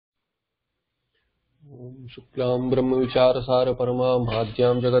ओम शुक्लां ब्रह्म विचारसार परमां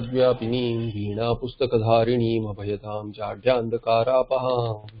भाद्यां जगद्व्यापिनीं वीणापुस्तकधारिणीं अभयतां जाड्यान्धकारापहां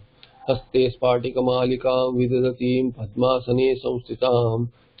हस्ते स्फाटिकमालिकां विदधतीं पद्मासने संस्थितां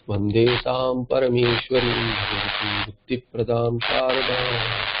वन्दे तां परमेश्वरीं भगवतीं बुद्धिप्रदां शारदां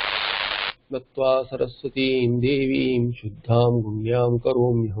नत्वा सरस्वतीं देवीं शुद्धां गुण्यां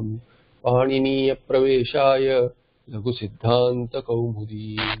करोम्यहं पाणिनीयप्रवेशाय लघुसिद्धान्तकौमुदी।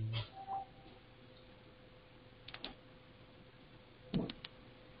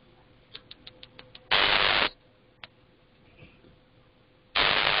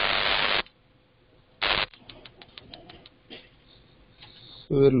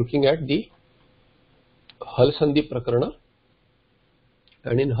 We were looking at the HalSandhi Prakarana,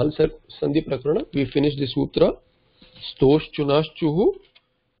 and in HalSandhi Prakarana we finished the sutra Stoshchunashchuhu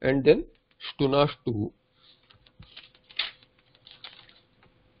and then Shtunashtuhu.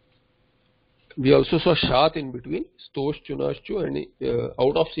 We also saw Shat in between, Stoshchunashchu, and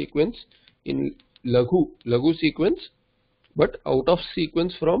out of sequence in Laghu sequence, but out of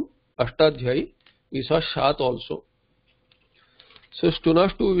sequence from Ashtadhyayi we saw Shat also. So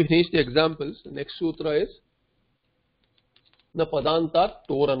Shtunashtu we finished the examples. The next sutra is Na Padantat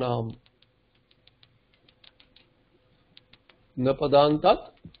Toranam. Na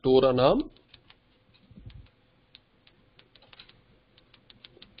Padantat Toranam.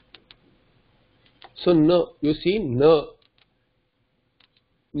 So Na, you see Na,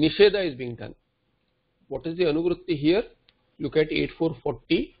 Nisheda is being done. What is the Anuvritti here? Look at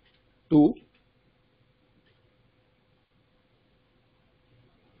 8442.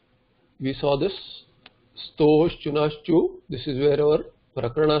 We saw this Stoshchunashchu. This is where our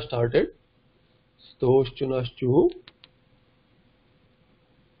Prakarana started. Stoshchunashchu.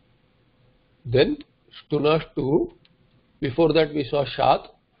 Then Shtunashtu. Before that we saw Shat.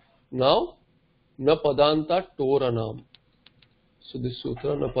 Now Na Padanta Toranam. So this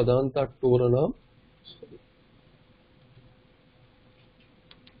sutra Na Padanta Toranam.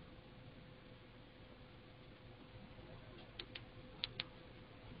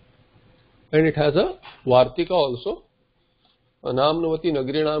 And it has a Vartika also. Anamnavati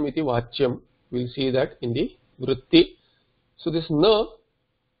Nagrinam iti Vachyam. We'll see that in the Vritti. So this Na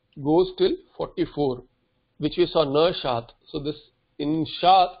goes till 44, which we saw Na Shat. So this in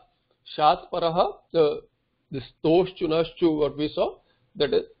Shat Paraha, this Stoshchunashchu, what we saw,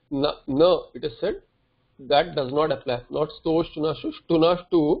 that is Na, it is said, that does not apply. Not Stoshchunashchu,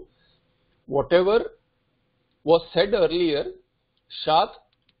 Shtunashtu, whatever was said earlier, Shat,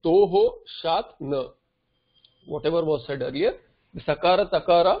 Toho, Shat, Na. Whatever was said earlier, the Sakara,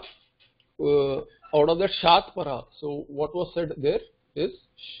 Takara, out of that Shat Para. So what was said there is,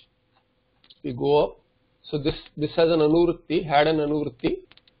 we go up. So this has an Anuvritti, had an Anuvritti,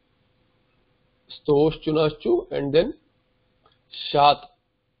 Stoshchunashchu, and then Shat.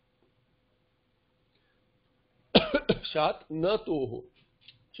 Shat na Toho.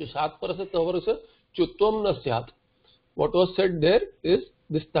 So Shat Para se Tavar se Chutvam na Syat. What was said there is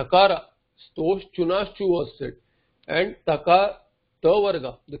this Takara, Stoshchunashchu was said, and Taka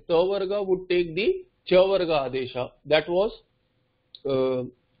Tavarga. The Tavarga would take the Chavarga Adesha. That was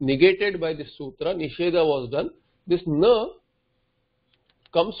negated by this sutra. Nisheda was done. This Na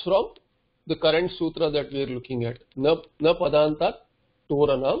comes from the current sutra that we are looking at. Na Padanta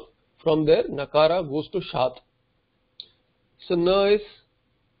Toranam. From there, Nakara goes to Shat. So Na is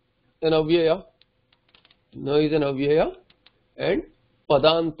an Avyaya. Na is an Avyaya, and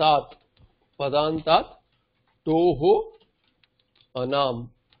Padantat Toho Anam.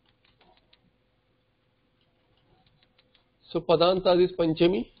 So Padantat is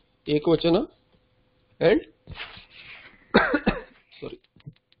Panchami, Ekvachana, and sorry,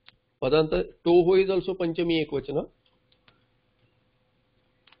 Padanta Toho is also Panchami Ekvachana.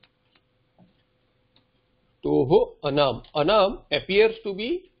 Toho Anam. Anam appears to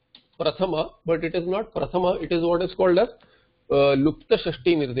be Prathama, but it is not Prathama. It is what is called as Lupta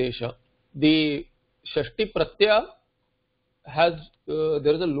Shashti Nirdesha. The Shashti Pratyaya has,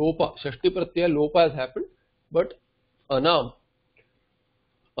 there is a Lopa. Shashti Pratyaya Lopa has happened, but Anam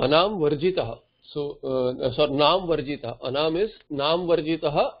Varjitaha. So, sorry, Nam Varjita. Anam is Nam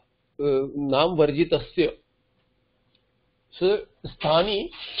Varjitaha, Nam Varjitasya. So, Sthani,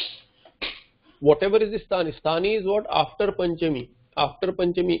 whatever is the Sthani. Sthani is what? After Panchami. After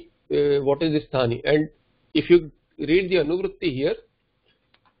Panchami, what is the Sthani? And if you read the Anuvritti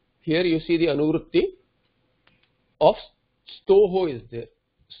here you see the Anuvritti of Stoho is there.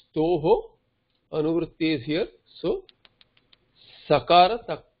 Stoho Anuvritti is here. So, Sakara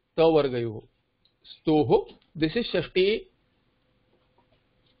Tavargayo. Stoho. This is Shashti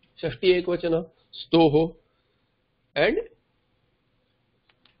Shashti ekvachana, stoho. And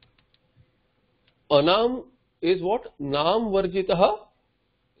anam is what? Nam varjitaha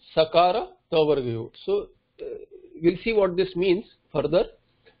sakara tavargayo. So we'll see what this means further,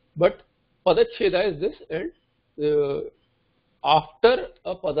 but padacheda is this, and after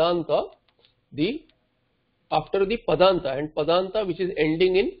a padanta, after the padanta, and padanta which is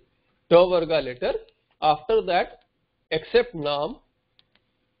ending in ta varga letter, after that, except nam,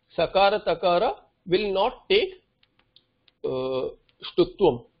 sakara takara will not take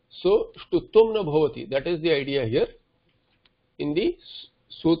stutvam. So stutvam na bhavati. That is the idea here. In the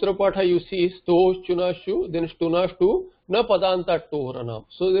Sutra Patha you see sto, chuna, shu, then stuna, stu, na padanta tohranam.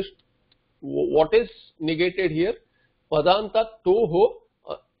 So this, what is negated here? Padanta toho,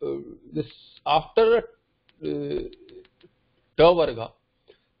 this after ta varga.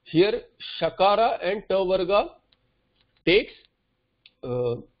 Here shakara and ta varga takes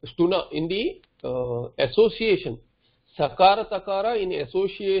stuna in the association. Sakara takara in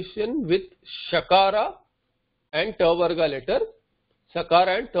association with shakara and ta varga letter.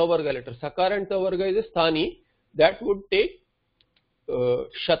 Sakara and ta varga letter. Sakara and ta varga is a sthani that would take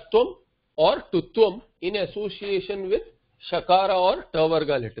shatvam or tutvam in association with shakara or ta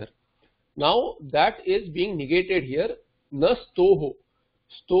varga letter. Now that is being negated here. Na stoho.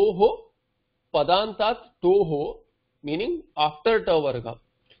 Stoho padantat toho, meaning after ta varga.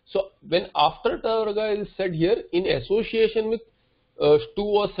 So when after ta varga is said here, in association with stu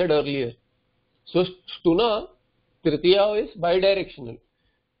was said earlier. So stuna tritiya is bidirectional.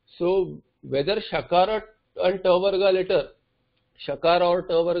 So whether shakara and ta varga letter, shakara or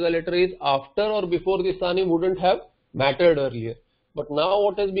ta varga letter is after or before the sthani wouldn't have mattered earlier. But now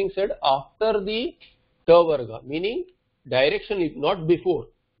what is being said? After the ta varga, meaning directionally, not before.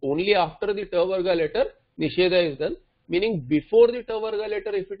 Only after the ta varga letter nisheda is done. Meaning before the ta varga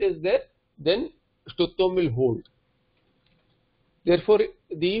letter, if it is there, then stutvam will hold. Therefore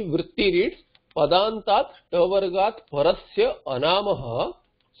the vritti reads padantat ta vargat parasya anamaha.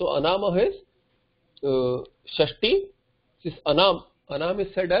 So anamaha is shashti. This anam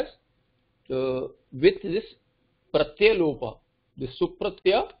is said as with this pratyaya lopa. The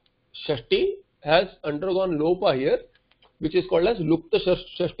supratyaya shashti has undergone lopa here, which is called as lupta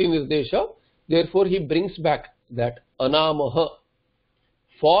shashti nirdesha. Therefore he brings back that anamaha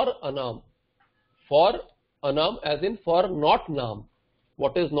for anam as in for not nam.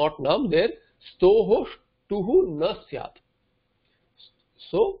 What is not nam? There stoho tuhu na syat.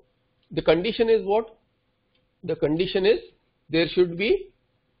 So the condition is what? The condition is there should be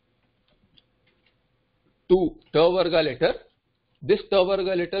two ta varga letter. This ta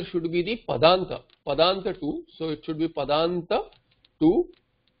varga letter should be the padanta 2. So it should be padanta 2,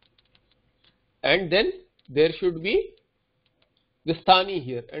 and then there should be the sthani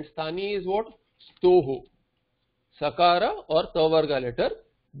here, and sthani is what? Stoho, sakara or ta varga letter.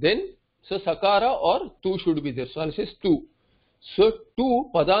 Then so sakara or tu should be there. So I'll say stu. So tu,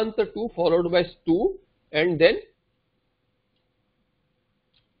 padanta 2 followed by stu, and then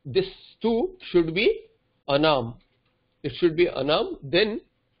this stu should be anam. It should be anam. Then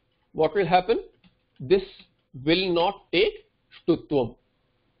what will happen? This will not take stutvam.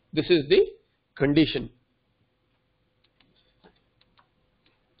 This is the condition.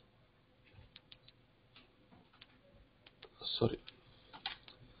 Sorry.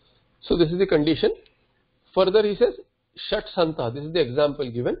 So this is the condition. Further he says shat santa. This is the example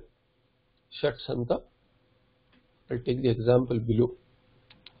given. Shat santa. I'll take the example below.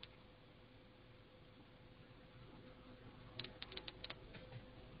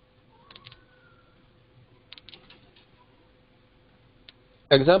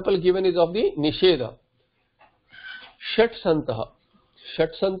 Example given is of the nisheda. Shat santa.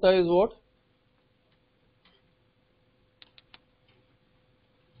 Shat santa is what?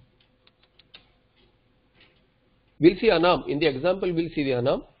 We'll see anam. In the example, we'll see the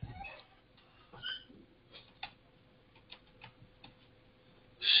anam.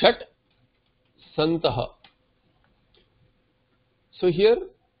 Shat santaha. So here,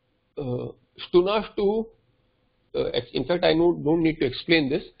 stunashtu, in fact, I don't need to explain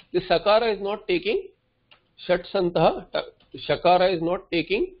this. The sakara is not taking shat santaha. Shakara is not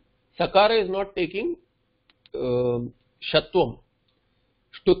taking, sakara is not taking shatvam.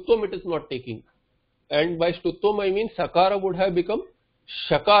 Stutvam it is not taking. And by stutvam I mean sakara would have become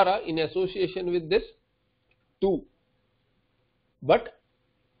shakara in association with this 2. But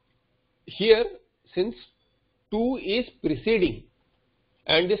here, since 2 is preceding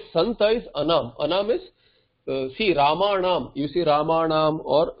and this santa is anam. Anam is, see Ramanam, you see Ramanam,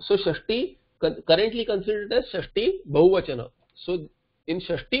 or so Shashti currently considered as Shashti Bahuvachana. So in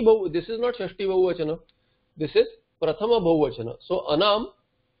Shashti Bhav, this is not Shashti Bhuvachana, this is Prathama Bhuvachana. So Anam,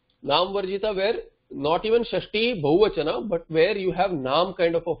 Nam Varjita, where not even Shashti Bhuvachana, but where you have Nam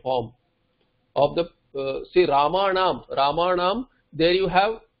kind of a form of the, say Ramanam, there you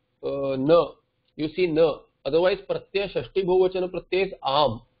have Na, you see Na, otherwise Pratyaya Shashti Bhuvachana Pratyaya is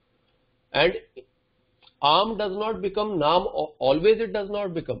Am, and Am does not become Nam, always it does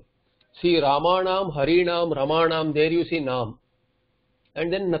not become. See Ramanam, Harinam, Ramanam, there you see Nam,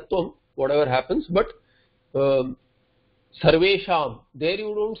 and then Natvam, whatever happens, but Sarvesham, there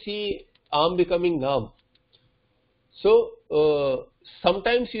you don't see Am becoming Nam. So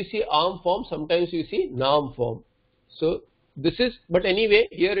sometimes you see Am form, sometimes you see Nam form. So this is, but anyway,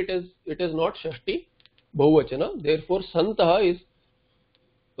 here it is not Shashti Bhuvachana, therefore Santaha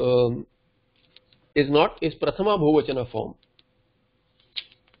is Prathama Bhuvachana form.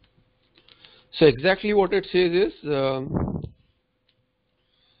 So exactly what it says is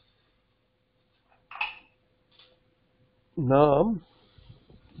Nam.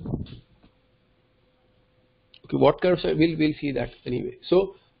 Okay, what kind of, we'll see that anyway.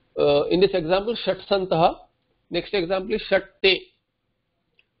 So in this example, Shat Santaha. Next example is Shatte.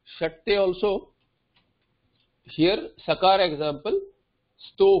 Shatte also. Here Sakara example,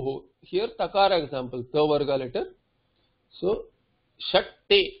 Stoho. Here Takara example, Ta Varga letter. So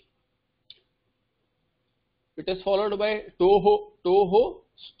Shatte. It is followed by Toho,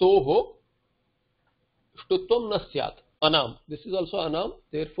 Stoho, Shtutvam Nasyat. Anam. This is also Anam.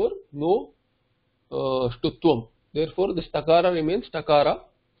 Therefore no Shtutvam. Therefore this Takara remains Takara.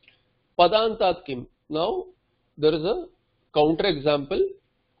 Padantat Kim. Now there is a counter example.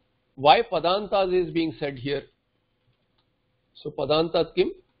 Why Padantas is being said here? So Padantat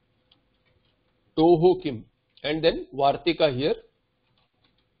Kim, Toho Kim, and then Vartika here,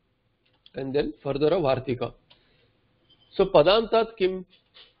 and then further a Vartika. So Padantat Kim,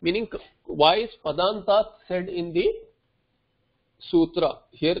 meaning why is Padantat said in the Sutra?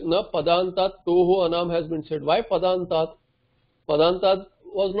 Here na Padantat Toho Anam has been said. Why Padantat? Padantat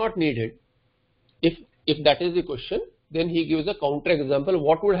was not needed. If that is the question, then he gives a counter example.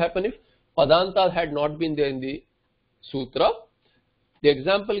 What would happen if Padantat had not been there in the Sutra? The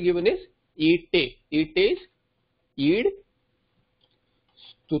example given is Ite. Ite is Id,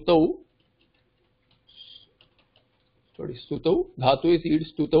 Stutau. Sorry, Stutau. Dhatu is Id,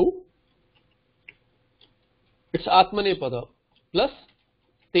 Stutau. It's Atmane Pada plus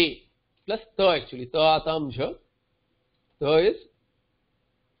Te plus Ta actually. Ta Atam Jha. Ta is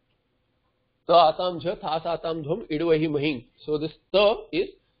Ta Atam Jha, Thas Atam Dhum, Idvahi Mahing. So this Ta is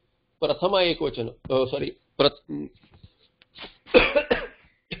Prathama Ekvachana.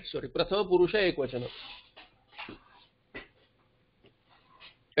 Prathama Purusha Ekvachana.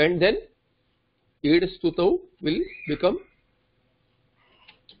 And then Id Stutau will become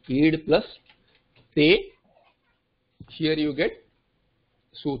Id plus Te. Here you get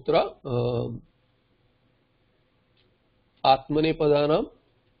Sutra Atmane Padanam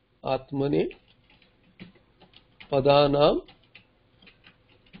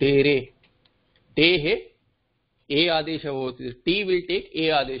Tere. Te hai A Adesha होती. T will take A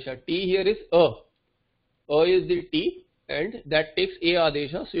Adesha. T here is A. A is the T and that takes A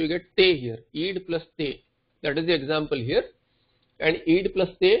Adesha. So you get Te here. Id plus Te. That is the example here. And Id plus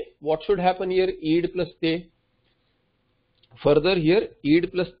Te. What should happen here? Id plus Te. Further here,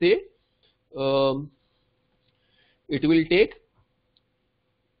 Id plus Te. It will take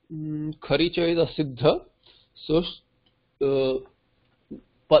Kharicha is a Siddha. So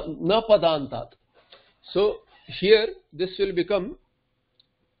na Padantat. So here this will become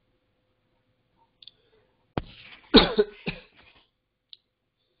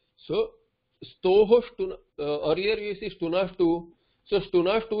so Stoho Stuna, earlier you see Stunashtu. So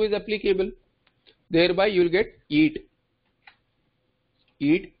Stunashtu is applicable. Thereby you will get Id.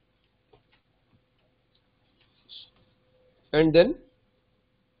 And then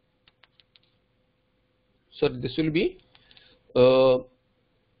this will be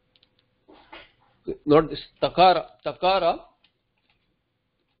not this Takara.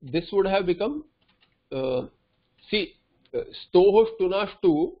 This would have become Stoho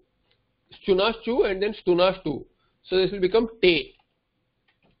Stunashtu and then Stunashtu. So this will become Te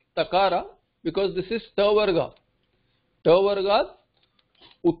Takara, because this is Ta Varga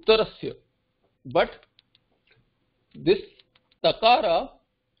Uttarasya. But this Takara,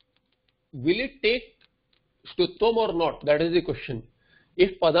 will it take Stutvam or not? That is the question.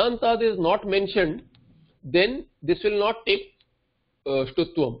 If Padantad is not mentioned, then this will not take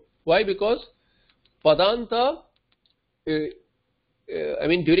Stutvam. Why? Because Padanta, during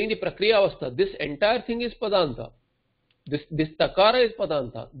the Prakriya Avastha, this entire thing is Padanta. This takara is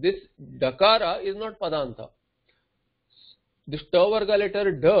padanta. This dakara is not padanta. This ta varga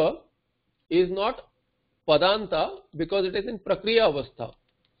letter da is not padanta because it is in prakriya avastha.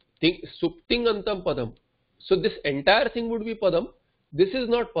 Supting antam padam. So this entire thing would be padam. This is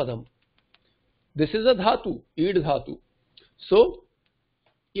not padam. This is a dhatu, id dhatu. So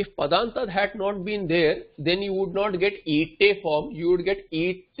if padanta had not been there, then you would not get ite form, you would get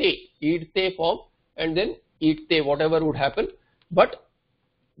ite form, and then ite, whatever would happen. But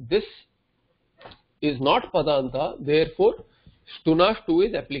this is not padanta, therefore stunashtu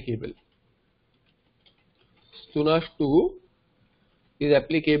is applicable. Stunashtu is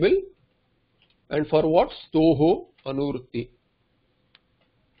applicable, and for what? Stoho anuvritti.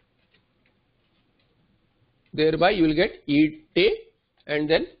 Thereby you will get ite, and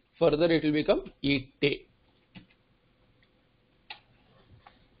then further it will become ite.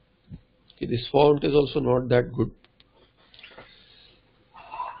 Okay, this font is also not that good.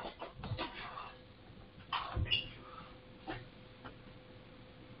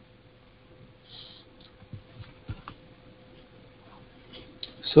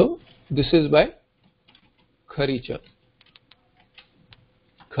 So this is by Kharicha.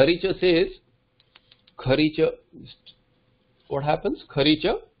 Kharicha says, Kharicha, what happens?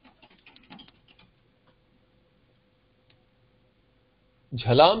 Kharicha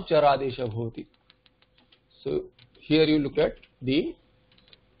jhalam charadesha bhavati. So here you look at the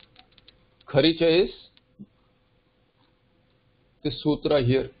Kharicha is the sutra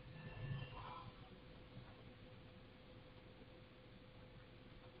here.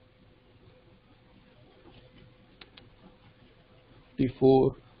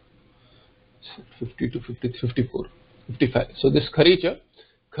 (54) 50 to 50, 54, 55. So this Kharicha,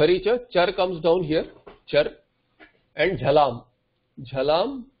 char comes down here, char, and jhalam.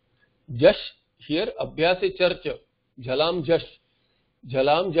 Jhalam, jash, here abhyase charcha, jhalam jash,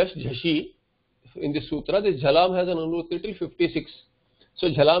 jashi. In the sutra, this jhalam has an anuvritti till 56. So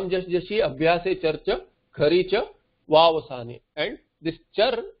jhalam jash jashi abhyase charcha, Kharicha vavasane. And this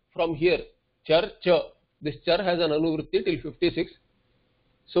char from here, char cha, this char has an anuvritti till 56.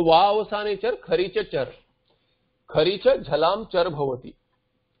 So vavasane char, Kharicha char. Kharicha jhalam char bhavati.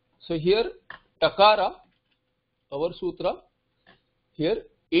 So here takara, our sutra, here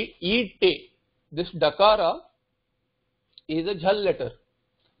ite, this dakara is a jhal letter,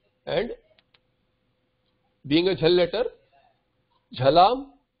 and being a jhal letter, jhalam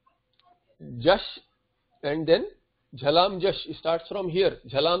jash, and then jhalam jash starts from here,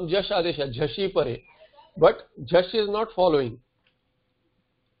 jhalam jash adesha, jashi pare, but jash is not following.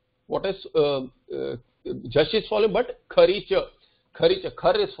 What is jash is following, but kharicha, khar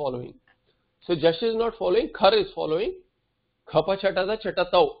is following. So jash is not following, khar is following. Khapa chataza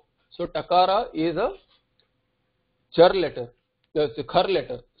chatatau. So takara is a char letter, khar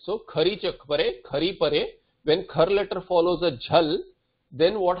letter. So kharicha pare, khari pare. When khar letter follows a jhal,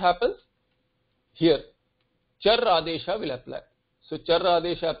 then what happens? Here char adesha will apply. So char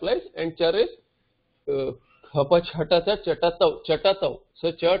adesha applies, and char is khapa chataza chatatau.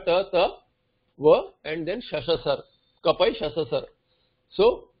 So cha ta ta va, and then shashasar, kapai shashasar.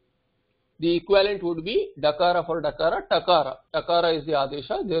 So the equivalent would be dakara for dakara, takara. Takara is the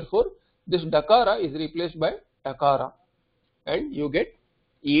adesha, therefore this dakara is replaced by takara, and you get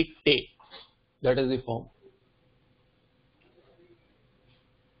ite. That is the form.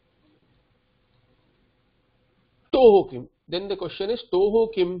 Toho kim. Then the question is toho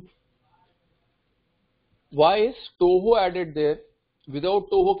kim. Why is toho added there? Without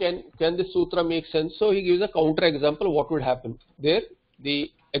toho, can this sutra make sense? So he gives a counter example. What would happen there?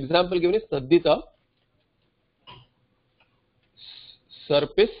 The example given is Taddita,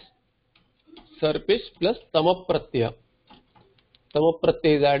 Sarpis plus Tamap Pratyaya. Tamap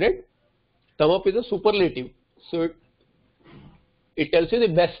Pratyaya is added. Tamap is a superlative. So it tells you the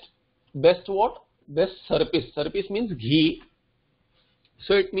best. Best what? Best Sarpis. Sarpis means ghee.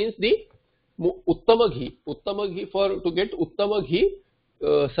 So it means the Uttama ghee. Uttama ghee, to get Uttama ghee,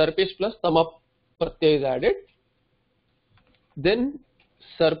 Sarpis plus Tamap Pratyaya is added. Then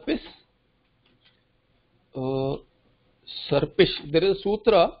Sarpish, there is a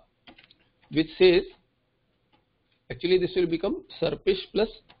sutra which says, actually this will become Sarpish plus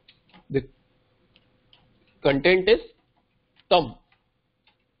the content is tam.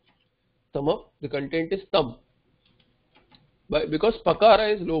 Tama, the content is tam. Because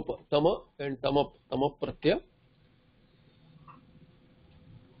pakara is lopa, tama and tamap pratyaya.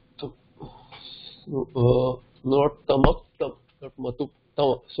 Not tamap, not matu,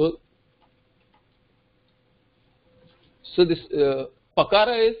 tama. So this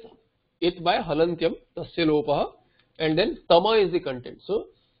pakara is it by halantyam tasya lopaha, and then tama is the content. So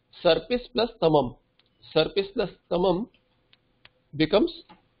sarpis plus tamam. Sarpis plus tamam becomes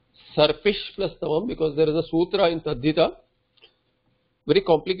sarpish plus tamam, because there is a sutra in Tadhita. Very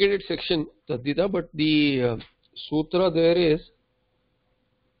complicated section, Tadhita, but the sutra there is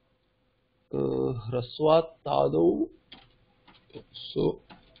Hraswat Tadau. So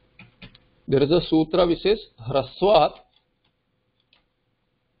there is a sutra which says Hraswat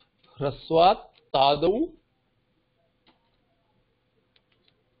Tadau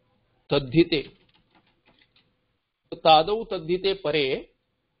Tadhite. Tadau Tadhite Pare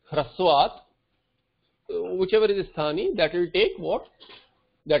Hraswat, whichever is the sthani, that will take what?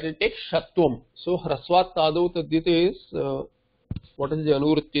 That will take Shatvam. So Hraswat Tadau Tadhite is, what is the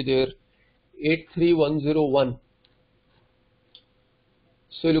Anuvritti there? 83101.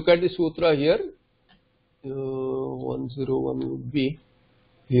 So look at the sutra here. 101 would be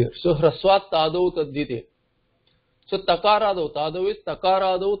here. So Hraswat Tadau Tadhite. So Takarado, Tadau is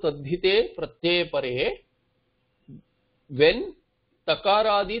Takarado Tadhite Pratyaya Pare. When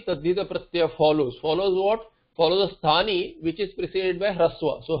Takaradi Tadhita Pratyaya follows what? Follows a sthani which is preceded by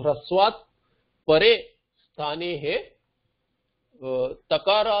Hraswa. So Hraswat Pare sthane hai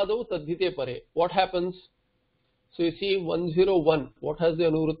Takarado Tadhite Pare. What happens? So you see 101. What has the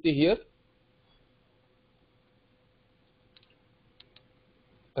Anuvritti here?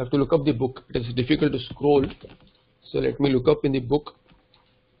 I have to look up the book. It is difficult to scroll. So let me look up in the book.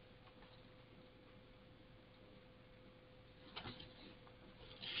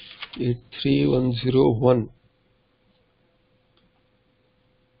 Eight 3101.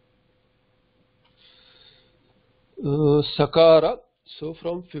 Sakara. So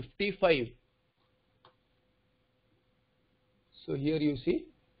from 55. So here you see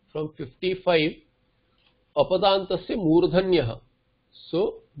from 55 apadantasya murdhanyah.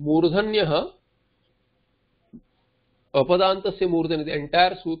 So murdhanyah, apadantasya murdhanya, the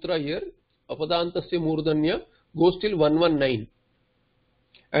entire sutra here, apadantasya murdhanya goes till 119.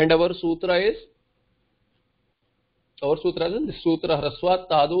 And our sutra is this sutra Hraswat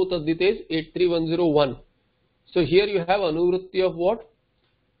Tadau Tadhite is 83101. So here you have Anuvritti of what?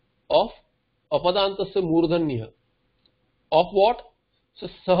 Of apadantasya murdhanya. Of what? So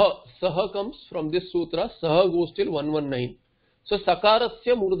saha comes from this sutra, saha goes till 119. So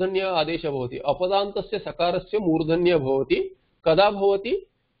sakarasya murdhanya adesha bhavati. Apadantasya sakarasya murdhanya bhavati. Kada bhavati?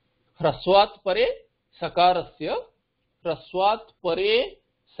 Hraswat pare sakarasya. Hraswat pare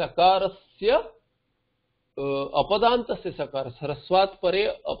sakarasya apadantasya sakarasya. Hraswat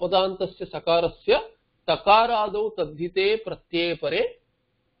pare apadantasya sakarasya takarado tadhite pratyaya pare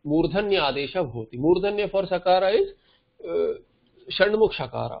murdhanya adesha bhavati. Murdhanya for sakara is Shandmukh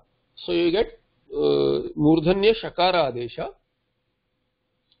Shakara. So you get Murdhanya Shakara Adesha.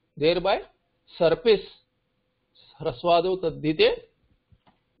 Thereby Sarpis Hraswado Tadhite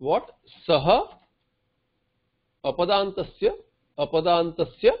what? Saha Apadantasya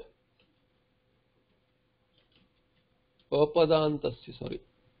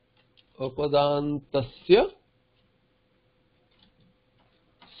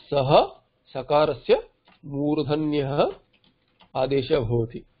Saha Sakarasya Murdhanyah Adesha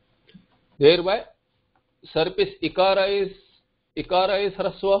Bhavati. Thereby Sarpis Ikara is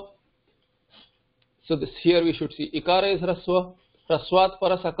Hraswa. So this here we should see Ikara is Hraswa. Hraswat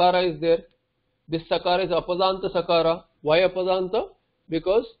para Sakara is there. This Sakara is Apadanta Sakara. Why Apadanta?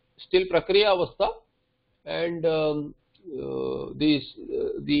 Because still Prakriya Avastha, and the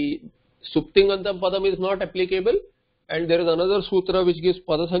Suptingantam Padam is not applicable, and there is another sutra which gives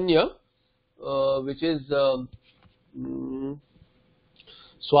Padasanya, which is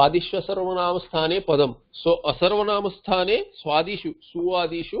Swadishva Sarvanamsthane Padam. So Asarvanamsthane Swadishu,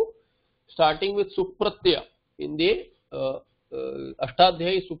 Suadishu, starting with Supratyaya in the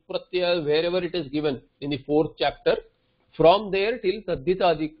Ashtadhyayi Supratyaya, wherever it is given in the 4th chapter, from there till Tadhita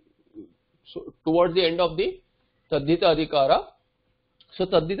Adhikara, so towards the end of the Tadhita Adhikara. So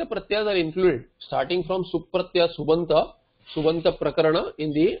Tadhita Pratyayas are included, starting from Supratyaya Subanta Prakarana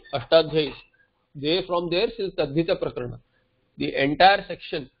in the Ashtadhyayis. From there till Tadhita Prakarana. The entire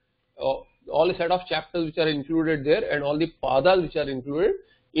section, all a set of chapters which are included there, and all the padas which are included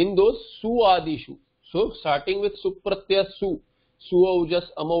in those Suadishu. So starting with Supratyaya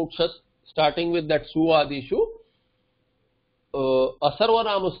Suaujas Amautshas, starting with that Suadishu,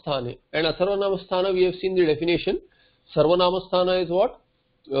 Asarvanamasthane. And Asarvanamasthana, we have seen the definition. Sarvanamasthana is what?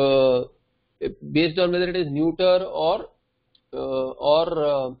 Based on whether it is neuter or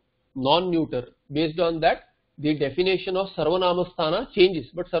non-neuter. Based on that, the definition of Sarvanamasthana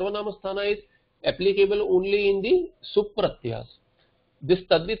changes. But Sarvanamasthana is applicable only in the Supratyas. This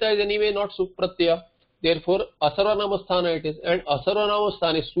Tadvita is anyway not Supratyaya. therefore asarvanamsthana it is, and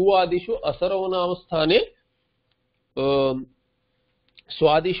asarvanamsthane suadishu asarvanamsthane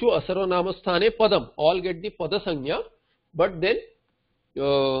swadishu asarvanamsthane padam, all get the pada sanya. But then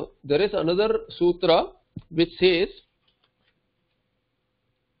there is another sutra which says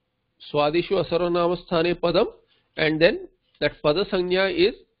swadishu asarvanamsthane padam, and then that pada sanya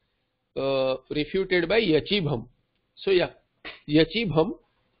is refuted by yachibham. So yeah, yachibham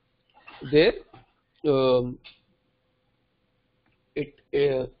there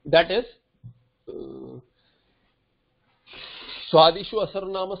that is swadishu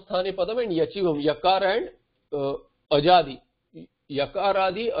asarvanamsthane padam and yachibham, yakara and ajadi,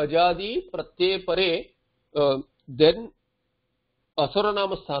 yakaradi ajadi pratyay pare, then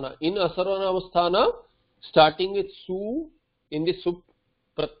asarvanamsthana, in asarvanamsthana starting with su in the sup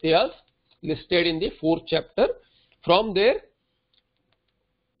pratyas listed in the 4th chapter. From there,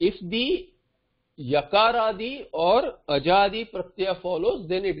 if the yakaradi or ajadi pratyaya follows,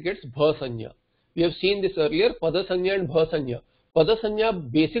 then it gets bha sanya. We have seen this earlier, pada sanya and bha sanya. Pada sanya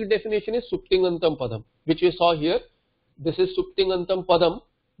basic definition is suptingantam padam, which we saw here. This is suptingantam padam,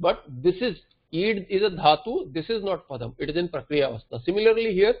 but this is id is a dhatu, this is not padam, it is in prakriyavastha.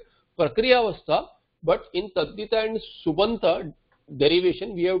 Similarly here, prakriyavastha, but in tadita and subanta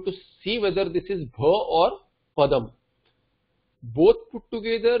derivation, we have to see whether this is bha or padam. Both put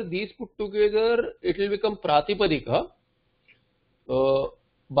together, these put together, it will become pratipadika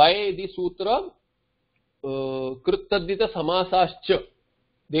by the sutra krit tadita samasascha.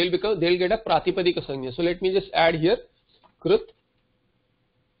 They'll get a pratipadika sanya. So let me just add here krit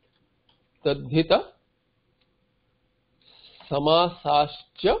tadhita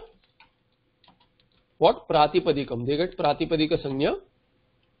samasascha. What? Pratipadikam. They get pratipadika sanya.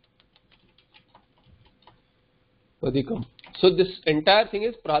 Padikam. So this entire thing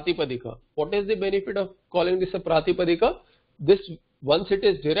is pratipadika. What is the benefit of calling this a pratipadika? This, once it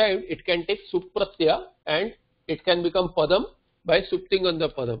is derived, it can take supratyaya and it can become padam by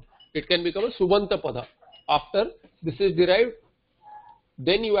suptinganda padam. It can become a subanta pada. After this is derived,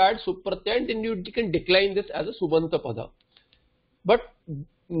 then you add supratyaya and then you can decline this as a subanta pada. But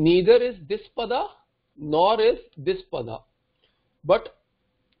neither is this pada nor is this pada, but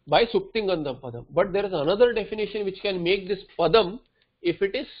by suptingandam padam. But there is another definition which can make this padam if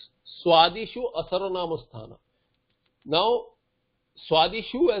it is swadishu asarvanamsthana. Now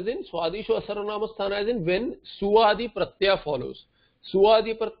swadishu as in swadishu asarvanamsthana as in when suadi pratyaya follows.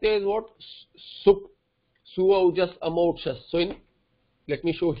 Suadi pratyaya is what? Sup, suaujas amauchas. So let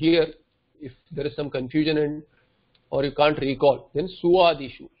me show here if there is some confusion and or you can't recall, then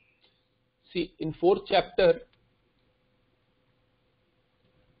suadishu. See, in 4th chapter,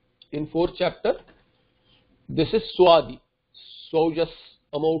 this is swadi. Swaujas,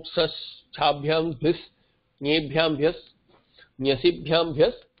 amautsas, chabhyam bhis, nyebhyam bhyas, nyasibhyam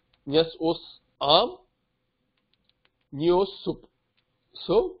bhyas, nyas os am, nyos sup.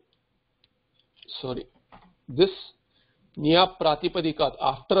 So, sorry, this nya pratipadika,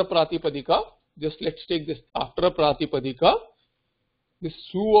 after a pratipadika, just let's take this after a pratipadika, this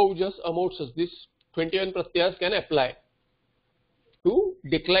suaujas, amautsas, this 21 pratyas can apply to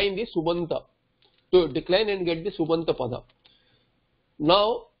decline the subanta, to decline and get the subanta pada.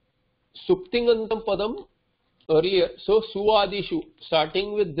 Now suptingantam padam earlier, so suadishu,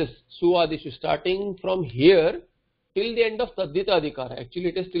 starting with this suadishu, starting from here till the end of tadita adhikara. Actually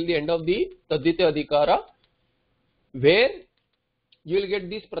it is till the end of the tadita adhikara, where you will get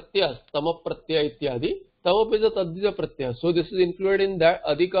these pratyas, tamap pratyaya ityadi. Tamap is a tadita pratyaya, so this is included in that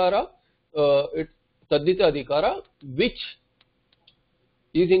adhikara, tadita adhikara, which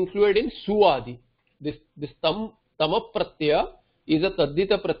is included in suadi. This tamap pratyaya is a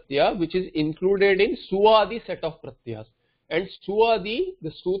tadita pratyaya which is included in suadi set of pratyas. And suadi,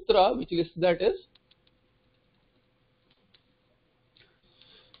 the sutra which lists that is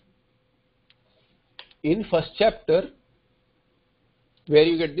in 1st chapter, where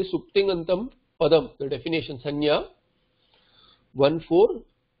you get the suptingantam padam, the definition sanya 1.4.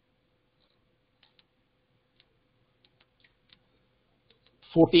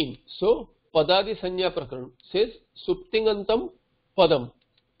 14. So padadi sanya prakaran says suptingantam padam,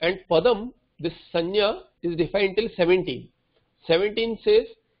 and padam, this sanya is defined till 17. 17 says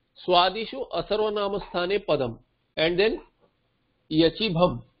swadishu asarvanamsthane padam, and then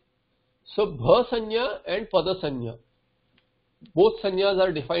yachibham. So bha sanya and pada sanya, both sanyas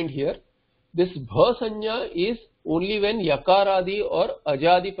are defined here. This bha sanya is only when yakaradi or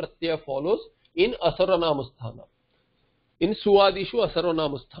ajadi pratyaya follows in asarvanamsthana. In suadishu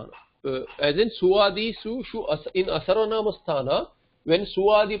asarvanamsthana, as in suadishu in asarvanamsthana, when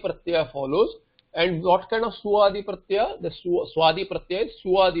suadi pratyaya follows, And what kind of suadi pratyaya? The swadi pratyaya is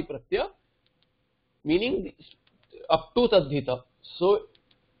suadi pratyaya, meaning up to tadhita. So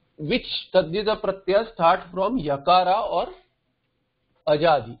which tadhita pratyaya start from yakara or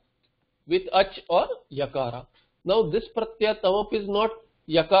ajadi, with ach or yakara. Now this pratyaya tamap is not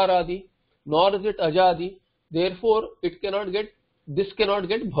yakaradi, nor is it ajadi. Therefore, it cannot get, this cannot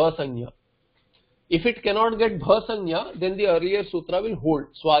get bha sanya. If it cannot get bha sanya, then the earlier sutra will hold.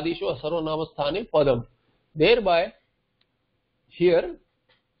 Swadishu asarvanama padam. Thereby, here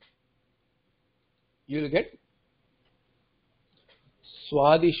you will get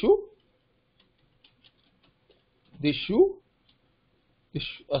swadishu dishu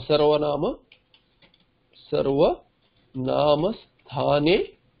asarvanama sarvanama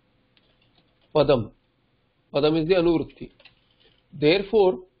sthane padam. Padam is the anuvrutti.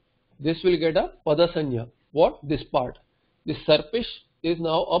 Therefore, this will get a padasanya. What? This part. This sarpish is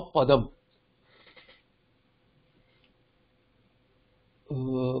now a padam.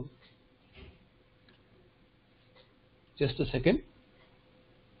 Just a second.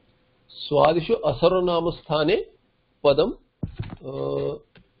 Swadishu asarvanama sthane padam.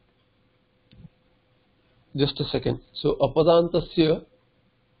 Just a second. So apadantasya.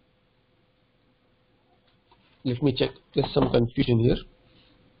 Let me check. There's some confusion here.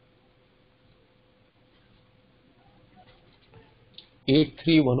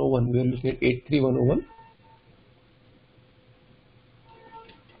 (83101). We are looking at 83101.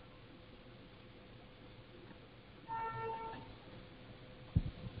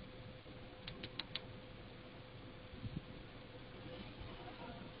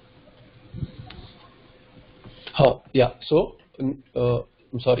 Yeah. So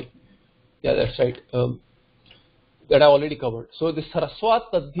I'm sorry. Yeah, that's right. That I already covered. So this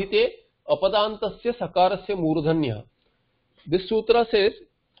saraswat tadhite apadantasya sakarasya murdhanya. This sutra says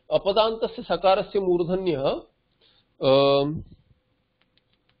apadantasya sakarasya murdhanya.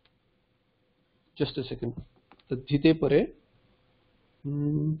 Just a second. Tadhite pare.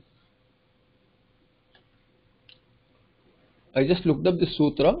 I just looked up this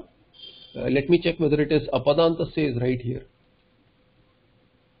sutra. Let me check whether it is apadantasya is right here.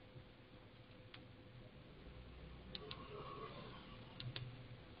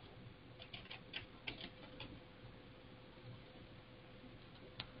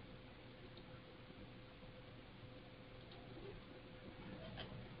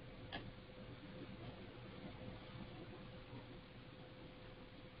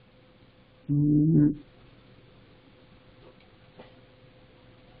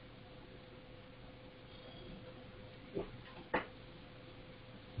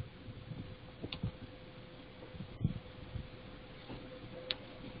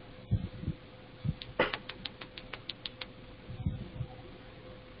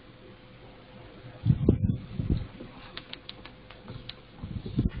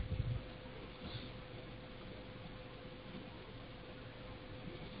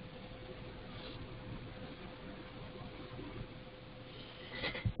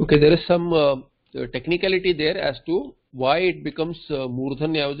 Okay, there is some technicality there as to why it becomes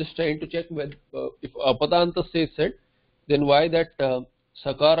murdhanya. I was just trying to check whether if apadanta is said, then why that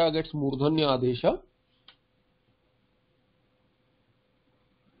sakara gets murdhanya adesha.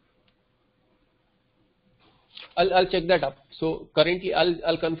 I'll check that up. So currently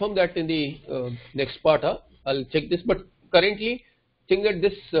I'll confirm that in the next part. I'll check this, but currently think that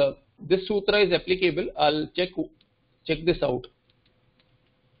this sutra is applicable. I'll check this out.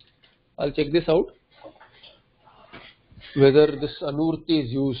 I'll check this out whether this anurti is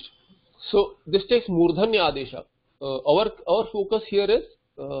used. So this takes murdhanya adesha. Our focus here is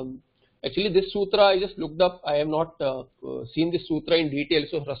actually this sutra I just looked up. I have not seen this sutra in detail.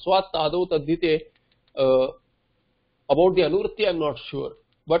 So hraswat tadau tadhite about the anurti I am not sure,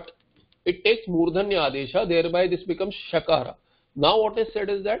 but it takes murdhanya adesha. Thereby this becomes shakara. Now what is said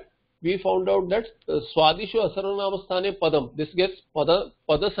is that we found out that swadishu asarvanamastane padam. This gets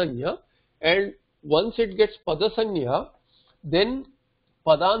padasanya, and once it gets padasanya, then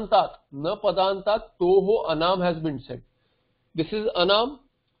padantat, na padantat, toho anam has been said. This is anam,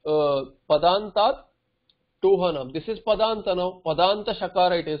 padantat, toho anam. This is padanta now. Padanta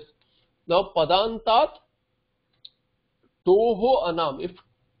shakara it is. Now padantat, toho anam. If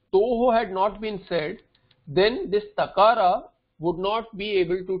toho had not been said, then this takara would not be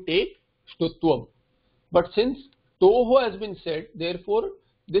able to take shtutvam. But since toho has been said, therefore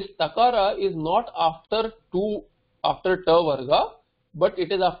this takara is not after ta varga, but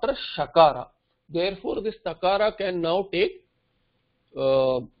it is after shakara. Therefore this takara can now take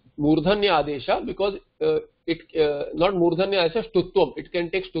murdhanya adesha, because it not murdhanya adesha, shtutvam. It can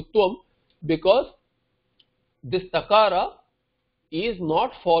take shtutvam because this takara is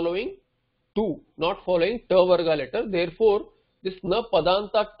not following not following ta varga letter. Therefore, this na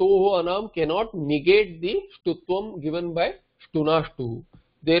padanta toho anam cannot negate the stutvam given by stunashtu.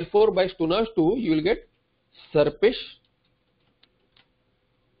 Therefore, by stunashtu you will get sarpish,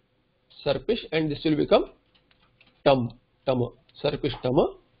 and this will become tama, sarpish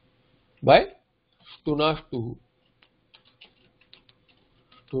tama by stunashtu,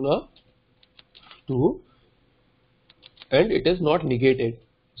 and it is not negated.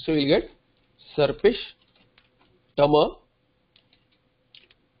 So you will get sarpish tama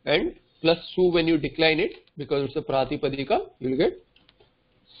and plus su when you decline it, because it's a pratipadika, you will get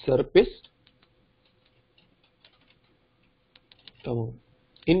sarpish tama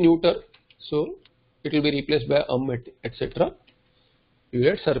in neuter, so it will be replaced by etc. You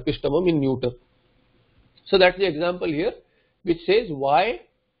get sarpish tamam in neuter. So that's the example here which says why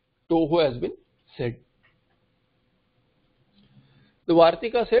toho has been said. The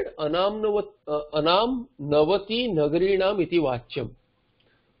Vartika said anam navati nagarinam iti vachyam.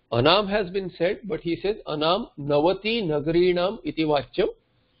 Anam has been said, but he says anam navati nagarinam iti vachyam,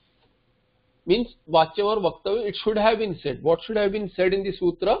 means vachyam or vaktavya, it should have been said. What should have been said in the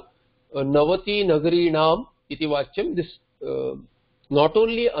sutra? Navati nagarinam iti vachyam. This not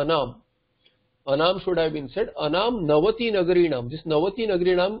only anam should have been said, anam navati nagarinam. This navati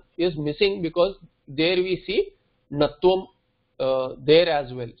nagarinam is missing because there we see natvam there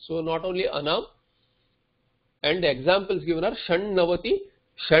as well. So not only anam, and the examples given are shan navati,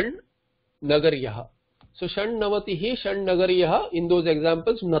 shan nagaryaha. So shan navatihi, shan nagaryaha, in those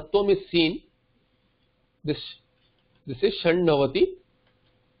examples natvam is seen. This is shan navati,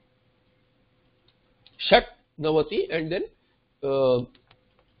 shat navati, and then so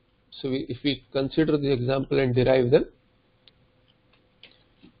if we consider the example and derive them,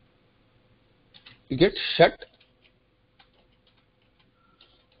 you get shat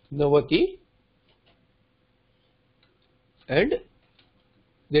navati, and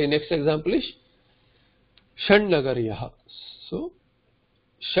the next example is shan nagaryaha. So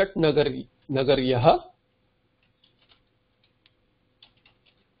shat nagaryaha,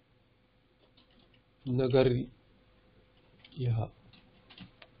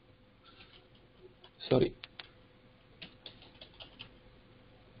 sorry,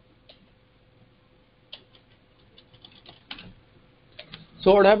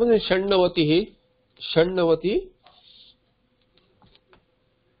 so what happens is shan navati,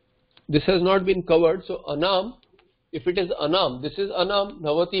 this has not been covered. So anam, if it is anam, this is anam,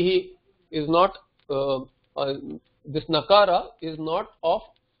 navatihi is not this nakara is not of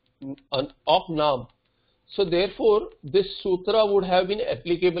nam. So therefore this sutra would have been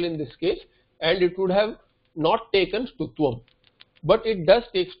applicable in this case, and it would have not taken stutvam, but it does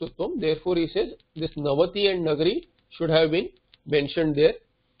take stutvam. Therefore he says this navati and nagari should have been mentioned there.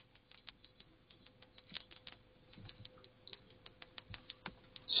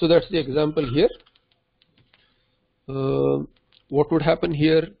 So that's the example here. What would happen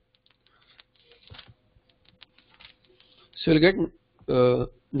here? So you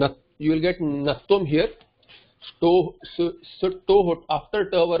will get natvam here. So toho after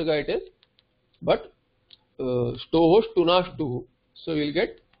ta varga it is, but stoho stunashtuhu. So you will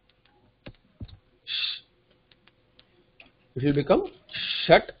get, it will become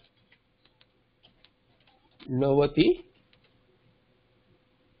shat navatihi,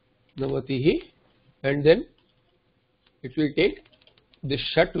 and then it will take, this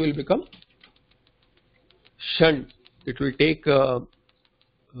shat will become shan. It will take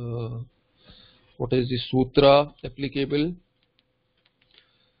what is the sutra applicable?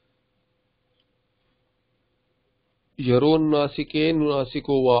 Yaron nasike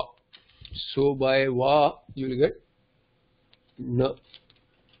nunasiko va. So by va you will get na.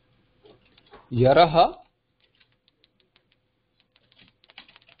 Yaraha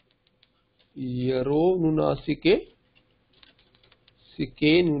yaro nunasike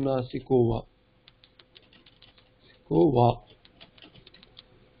sike nunasiko va.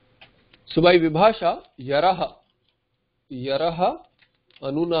 So by vibhasha yaraha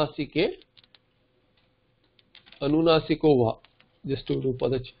anunasike anunasiko va. Just to do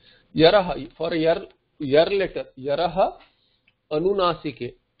padach. Yaraha for yar letter, yaraha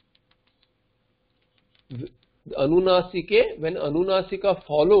anunasike. Anunasike, when anunasika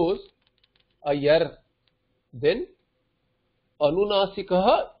follows a yar, then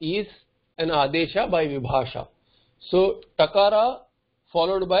anunasikaha is an adesha by vibhasha. So takara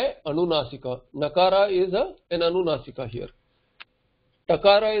followed by anunasika. Nakara is an anunasika here.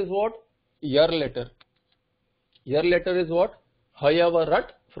 Takara is what? Yar letter. Yar letter is what?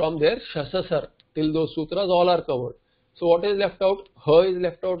 Hayavarat from there shasasar till those sutras all are covered. So what is left out? Ha is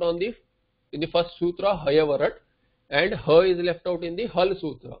left out on the in the first sutra hayavarat, and ha is left out in the hal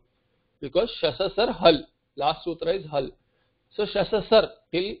sutra, because shasasar hal, last sutra is hal. So shasasar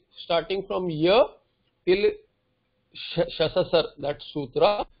till starting from ya till shasasar, that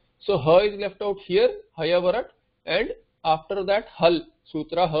sutra. So ha is left out here, hayavarat, and after that hal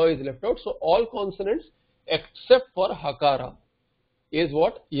sutra, ha is left out. So all consonants except for hakara is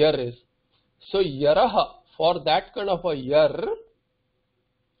what yar is. So yaraha, for that kind of a yar,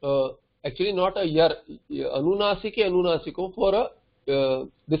 actually not a yar, anunasiko for a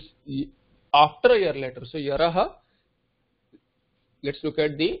this after a yar letter. So yaraha, let's look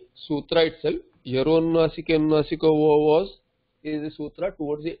at the sutra itself. Yaronunasiko was is the sutra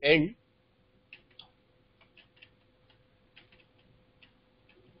towards the end.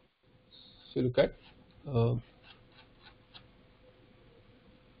 So look at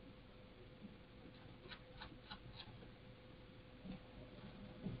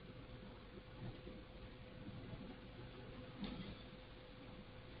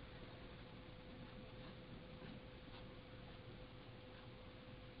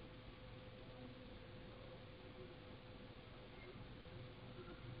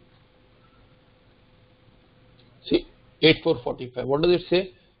see 8445. What does it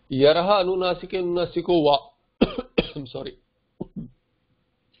say? Yaraha anunasiko va. I'm sorry.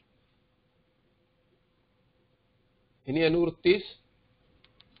 Any anuruttis?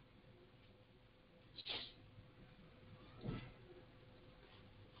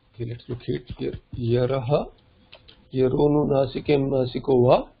 Okay, let's look at here. Yaraha yaronunasiko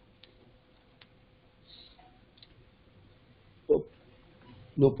va.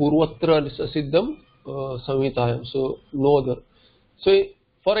 No purvatra siddham samhitayam. So no other. So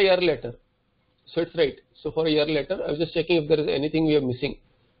for a year letter. So it's right. So for a year letter, I was just checking if there is anything we are missing.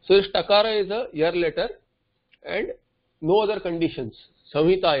 So this takara is a year letter and no other conditions.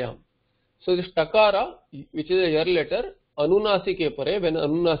 Samhitayam. So this takara, which is a year letter, anunasike pare, when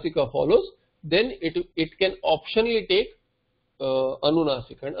anunasika follows, then it can optionally take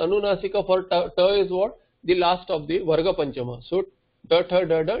anunasika. And anunasika for ta is what? The last of the varga panchama. So ta tha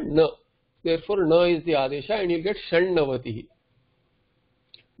da da na. Therefore na is the adesha and you'll get shannavati.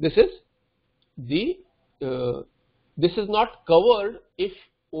 This is the this is not covered if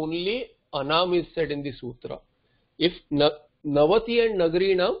only anam is said in the sutra. If navati and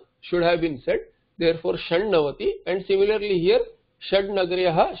nagrinam should have been said, therefore shannavati, and similarly here shad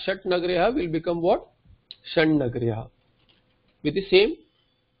nagriyaha will become what? Shannagriyaha. With the same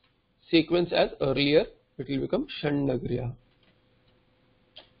sequence as earlier, it will become shannagriyaha.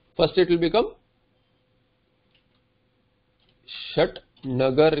 First it will become shat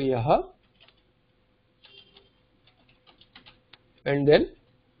nagaryaha, and then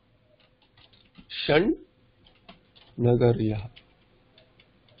shan nagaryaha.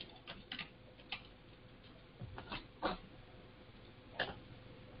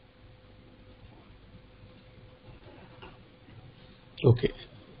 Okay.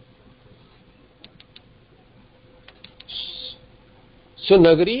 So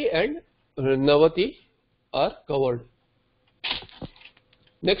Nagari and Navati are covered.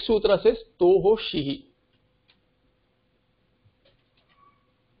 Next sutra says Toho Shihi.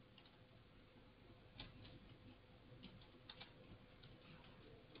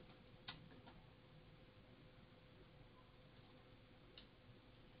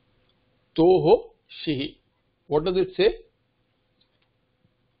 Toho Shihi. What does it say?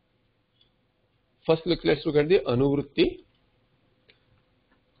 First let's look at the Anuvritti.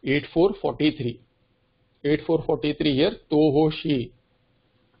 8443. 8443 here. Toho Shihi.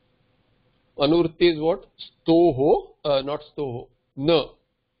 Anuvritti is what? Stoho, not stoho. Na.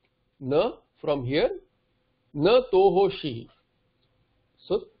 Na from here. Na toho shi.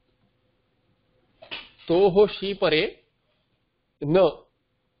 So, toho shi pare. Na.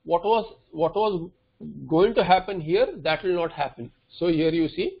 What was going to happen here? That will not happen. So here you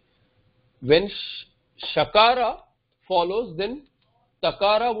see, when shakara follows, then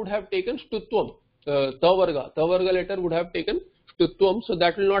takara would have taken stutvam. Tavarga letter would have taken stutvam. So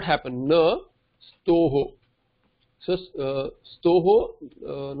that will not happen. Na. Stoho. So stoho,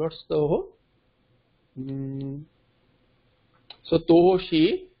 not stoho. So toho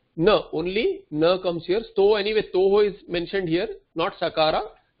shi, na, only na comes here. Sto, anyway, toho is mentioned here, not sakara.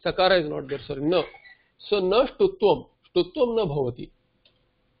 Sakara is not there, sorry, na. So na stutvam, stutvam na bhavati.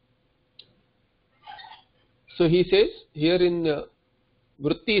 So he says here in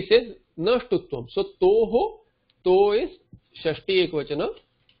vritti, he says na stutvam. So toho, to is shashti ekvachana.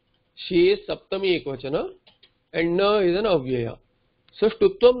 She is saptami ekvachana, and na is an avyaya. So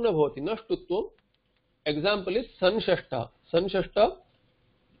Shtutvam na bhavati, na Shtutvam. Example is Sanshashta. Sanshashta.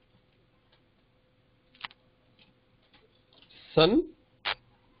 San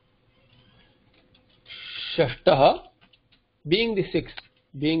Shashtaha being the sixth.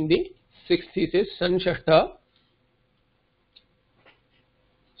 Being the sixth, he says San Shashtaha.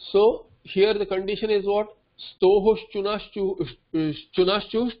 So here the condition is what? Stoho Shtunashtu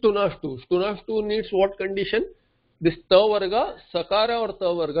Shtunashtu. Shtunashtu needs what condition? This ta varga, sakara or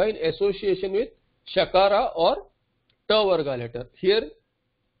ta varga in association with shakara or ta varga letter. Here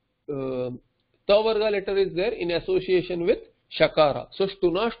ta varga letter is there in association with shakara. So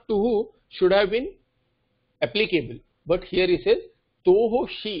Shtunashtu should have been applicable. But here he says toho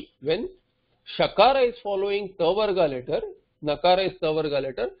shi. When shakara is following ta varga letter, nakara is ta varga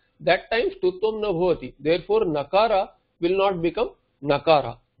letter, that time Shtutvam na bhavati. Therefore nakara will not become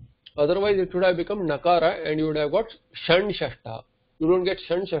nakara. Otherwise it would have become nakara and you would have got Shan Shashta. You don't get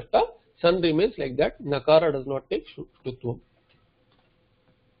Shan Shashta, San remains like that. Nakara does not take Shtutvam.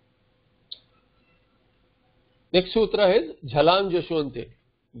 Next sutra is Jhalam Jashwante.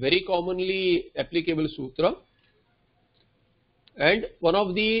 Very commonly applicable sutra. And one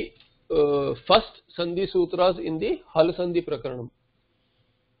of the first Sandhi sutras in the HalSandhi Prakaranam.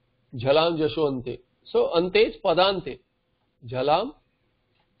 Jhalam Jashwante. So Ante is Padante. Jhalam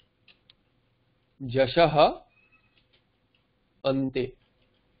Jashaha Ante.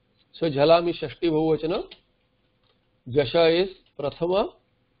 So Jhalam is Shashti Bhuvachana, Jasha is Prathama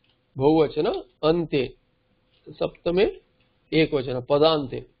Bhuvachana, Ante Saptame Ekvachana,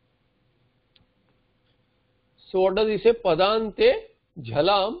 Padante. So what does he say? Padante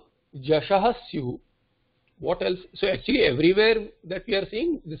Jhalam Jashaha Syuhu. What else? So actually everywhere that we are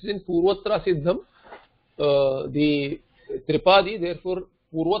seeing, this is in Purvatra Siddham, the Tripadi, therefore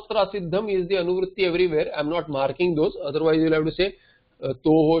Purvatra Siddham is the Anuvritti everywhere. I am not marking those, otherwise you will have to say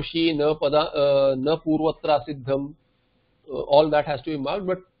Toho Shi na Purvatra Siddham, all that has to be marked.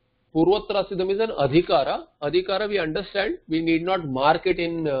 But Purvatra Siddham is an Adhikara. Adhikara we understand, we need not mark it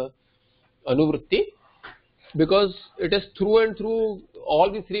in Anuvritti because it is through and through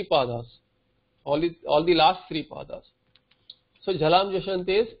all the three padas, all the last three padas. So Jhalam Jashante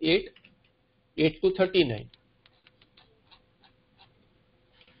is 8 to 39.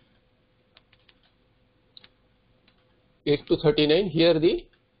 8 to 39. Here the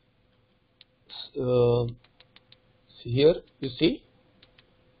here you see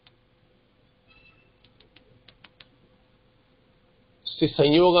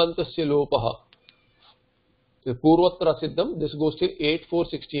Sanyogantasya Lopaha. The Purvatra Siddham, this goes till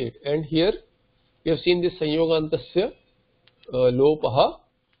 8.468. And here we have seen this Sanyogantasya Lopaha.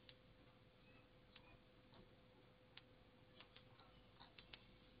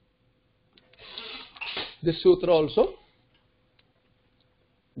 This sutra also,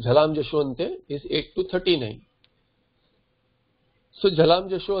 Jhalam Jashwante, is 8 to 39. So Jhalam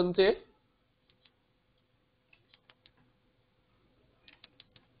Jashwante,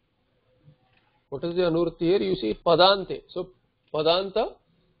 what is the Anurti here? You see Padante. So Padanta,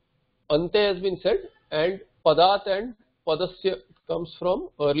 Ante has been said, and Padat and Padasya comes from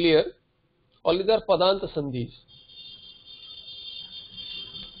earlier. All these are Padanta Sandhis.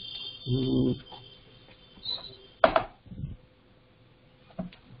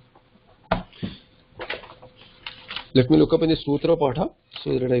 Let me look up in the Sutra Patha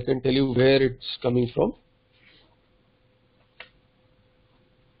so that I can tell you where it's coming from.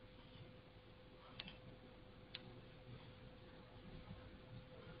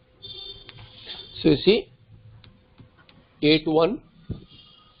 So you see 8.1,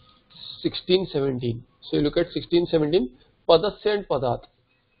 16, 17. So you look at 16, 17, Padasya and Padat.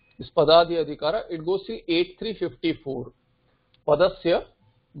 This Padadi Adhikara, it goes till 8.354. Padasya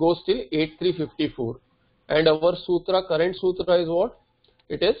goes till 8.354. And our sutra, current sutra is what?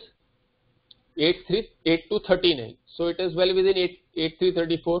 It is 8 to 39. So it is well within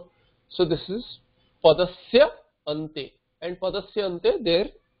 8.334. So this is Padasya Ante. And Padasya Ante, there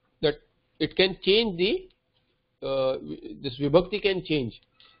that it can change the, this Vibhakti can change.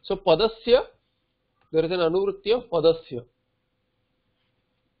 So Padasya, there is an Anuvritti of Padasya.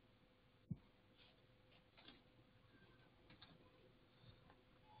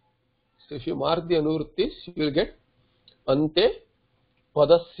 So if you mark the Anuvrittis, you will get Ante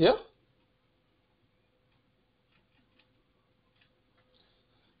Padasya,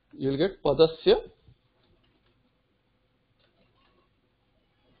 you will get Padasya,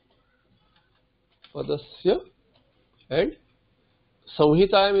 and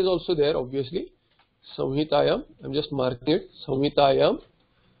Samhitayam is also there, obviously. Samhitayam, I am just marking it. Samhitayam,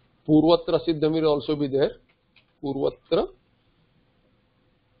 Purvatra Siddham will also be there. Purvatra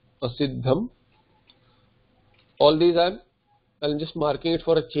asiddham. All these I'm just marking it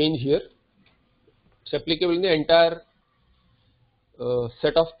for a change here. It's applicable in the entire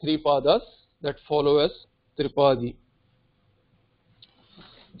set of three padas that follow as tripadi.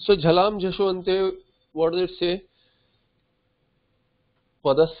 So jhalam jashvante, what does it say?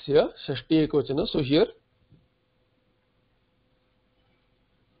 Padasya shashti ekvachana. So here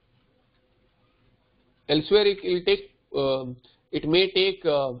elsewhere it may take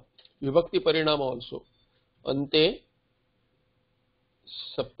vibhakti parinama also. Ante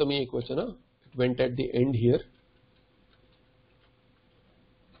saptami ekvachana. It went at the end here.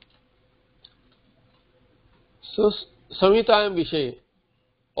 So samhitayam vishay.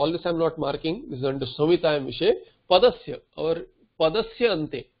 All this I am not marking. This is under samhitayam vishay. Padasya, or padasya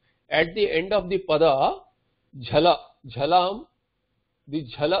ante. At the end of the pada, jhala, jhalam, the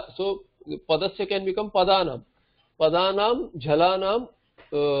jhala. So padasya can become padanam. Padanam, jhalanam,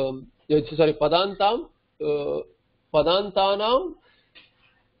 padantam, padantanam,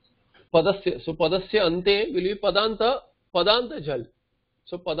 padasya. So padasya ante will be padanta jhal.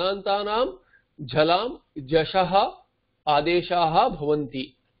 So padantanam jhalam jashaha adeshaha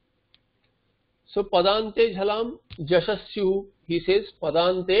bhavanti. So padante jhalam jashasyu, he says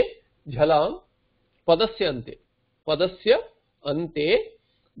padante jhalam padasya ante. Padasya ante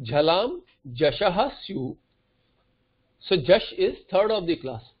jhalam jashaha syu. So jash is third of the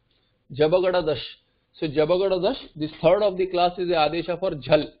class. Jabagada dash. So jabagada dash, this third of the class is the adesha for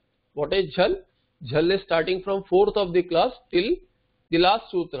jhal. What is jhal? Jhal is starting from fourth of the class till the last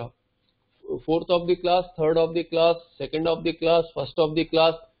sutra. Fourth of the class, third of the class, second of the class, first of the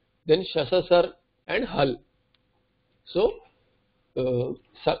class, then shasasar and hal. So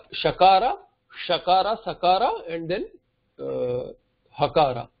shakara, shakara, sakara, and then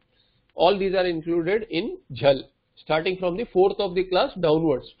hakara. All these are included in jhal, starting from the fourth of the class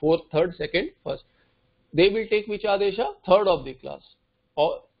downwards. Fourth, third, second, first. They will take which adesha? Third of the class.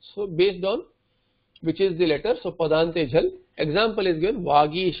 So based on which is the letter. So padante jhal. Example is given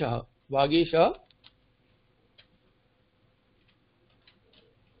vagishaha. Vagisha,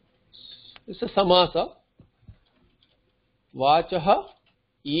 it's a samasa. Vachaha,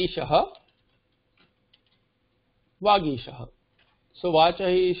 ishaha, vagishaha. So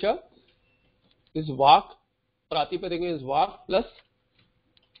vachaha isha is vak, pratipadika is vak plus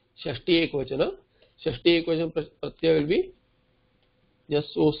shashti ekvachana. Shashti ekvachana pratyaya will be yas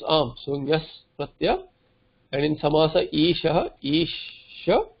os am. So yas pratyaya, and in samasa ishaha,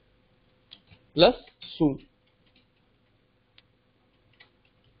 isha plus su.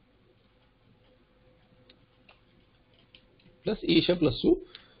 Plus isha plus su.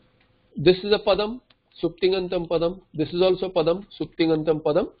 This is a padam, suptingantam padam. This is also padam, suptingantam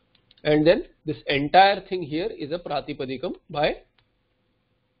padam. And then this entire thing here is a pratipadikam by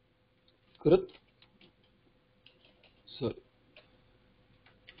krut. Sorry.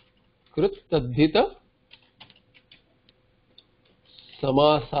 Krut tadhita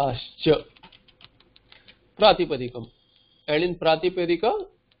samasascha. Pratipadikam, and in Pratipadika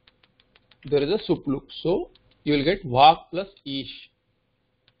there is a supluk, so you will get vak plus ish.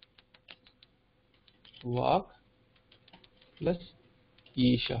 Vak plus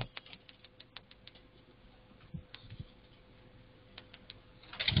isha.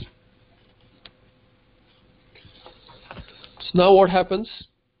 So now what happens?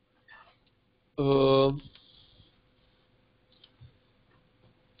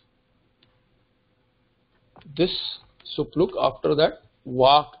 This supluk, after that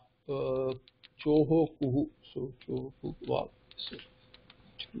vak, choho kuhu. So choho vak.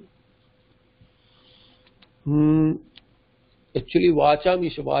 Actually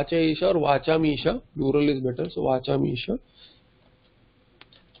vachamisha, vachaisha or vachamisha, plural is better. So vachamisha,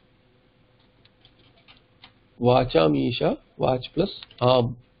 vachamisha, vach plus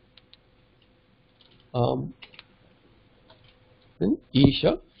am, then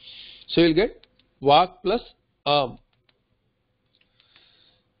isha. So you'll get vak plus am.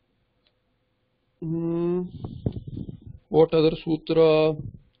 What other sutra?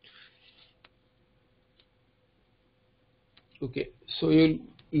 Okay, so you'll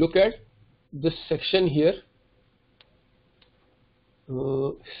look at this section here.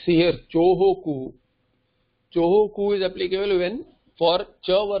 See here, chohoku. Chohoku is applicable when for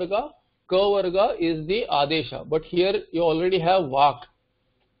cha varga, ka varga is the adesha, but here you already have vak,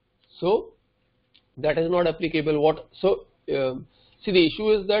 so that is not applicable. What? So see, the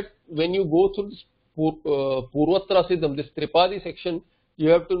issue is that when you go through this Purvatra Siddham, this Tripadi section, you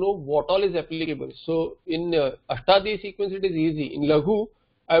have to know what all is applicable. So in Ashtadhyayi sequence it is easy. In Laghu,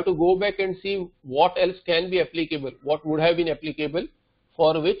 I have to go back and see what else can be applicable, what would have been applicable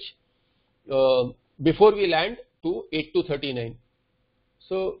for which before we land to 8 to 39.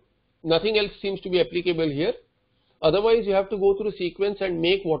 So nothing else seems to be applicable here. Otherwise you have to go through sequence and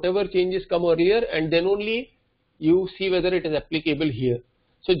make whatever changes come earlier, and then only you see whether it is applicable here.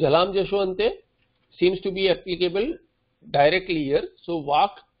 So Jalam Jashwante seems to be applicable directly here. So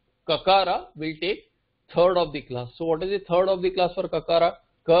Vak Kakara will take third of the class. So what is the third of the class for Kakara?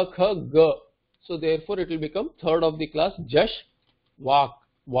 Ka, Kha, Ga. So therefore it will become third of the class Jash Vak.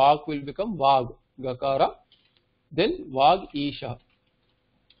 Vak will become Vag Gakara. Then Vag Isha.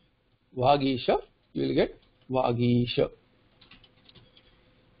 Vag Isha, you will get Vagisha.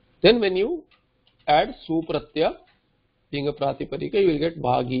 Then when you add Supratyaya being a Pratipadika, you will get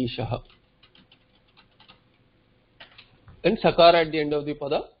Vagisha. And Sakara at the end of the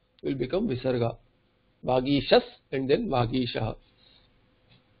Pada will become Visarga. Vagishas and then Vagisha.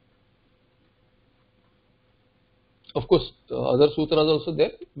 Of course, other sutras also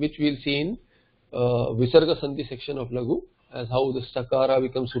there, which we will see in Visarga Sandhi section of Lagu, as how the Sakara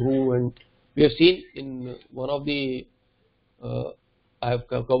becomes Ru, and we have seen in one of the, I have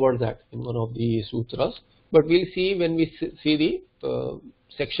covered that in one of the sutras, but we will see when we see the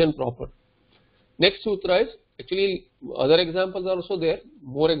section proper. Next sutra is, actually other examples are also there,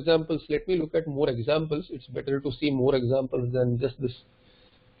 more examples. Let me look at more examples. It's better to see more examples than just this.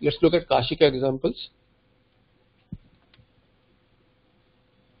 Let's look at Kashika examples.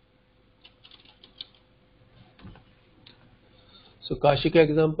 So Kashika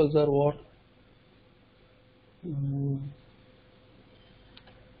examples are what?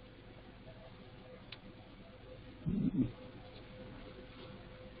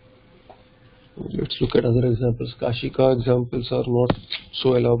 Let's look at other examples. Kashika examples are not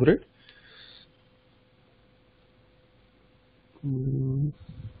so elaborate.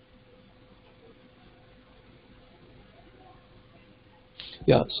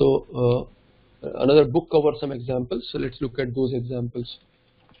 Yeah, so another book covers some examples, so let's look at those examples.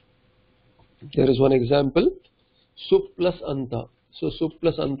 There is one example, Sup plus Anta. So Sup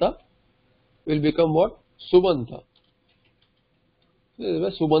plus Anta will become what? Subanta. This is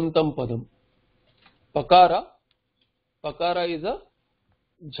a Subantam Padam. Pakara. Pakara is a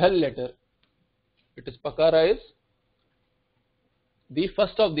Jhal letter. It is Pakara is the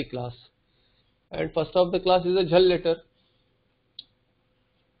first of the class, and first of the class is a Jhal letter.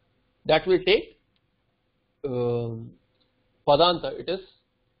 That will take Padanta. It is,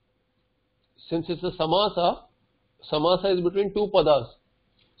 since it's a Samasa, Samasa is between two Padas.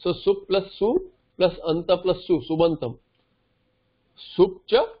 So Sup plus Su plus Anta plus Su, Subantam.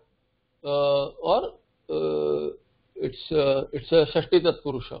 Supcha or it's a Shashti Tat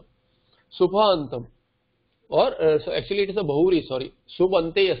Purusha. Subhantam. Or so actually it is a Bahuri, sorry.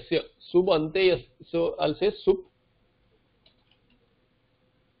 Subanteyasya. Subanteyasya. So I'll say Sub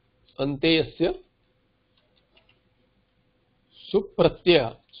Anteyasya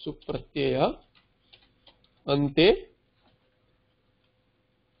Supratyaya. Supratyaya Ante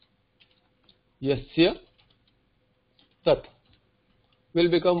Yasya Tat will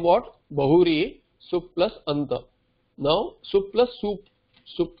become what? Bahuri Sup plus Anta. Now Sup plus Sup,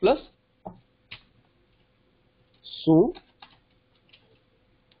 Sup plus Su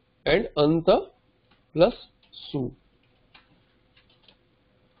and Anta plus Su.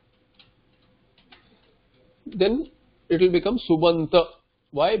 Then it will become Subanta.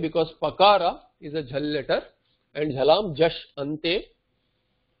 Why? Because Pakara is a Jhal letter and Jhalam Jash Ante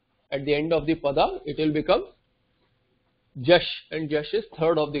at the end of the Pada, it will become Jash, and Jash is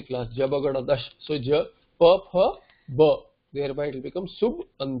third of the class, Jabagada Dash. So Ja, Pa, Pha, Ba. Thereby it will become Sub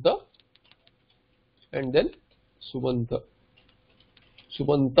Anta and then Subanta.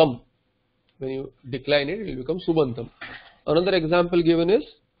 Subantam. When you decline it, it will become Subantam. Another example given is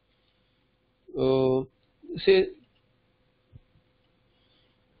say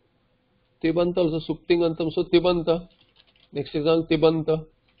Tibanta, also Suptingantam, so Tibanta. Next example, Tibanta,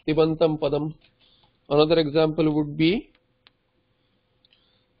 Tibantam Padam. Another example would be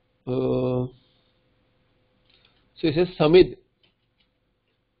so it says Samid.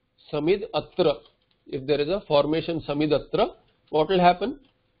 Samid Atra. If there is a formation Samid Atra, what will happen?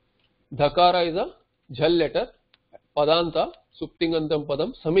 Dhakara is a Jhal letter, Padanta, Suptingantam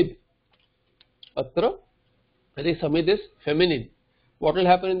Padam, Samid. Atra, I think Samid is feminine. What will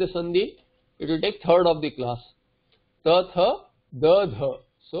happen in the Sandhi? It will take third of the class. Ta, Tha, Da, Dha.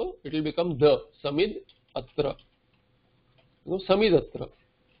 So it will become Da. Samid Atra. No, Samid Atra.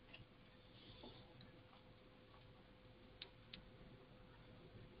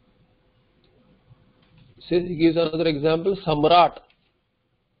 Says he gives another example, Samrat.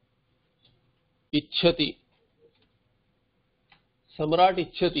 Ichhati. Samrat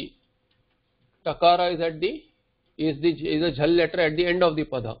Ichchati. Takara is at the is a jhal letter at the end of the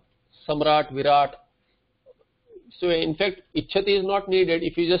pada. Samrat, Virat. So in fact, Ichchati is not needed.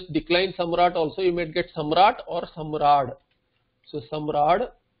 If you just decline Samrat also, you might get Samrat or Samrad. So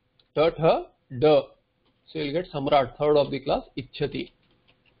Samrad, Tatha, Da. So you'll get Samrat, third of the class, Ichchati.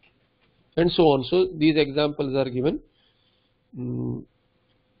 And so on. So these examples are given.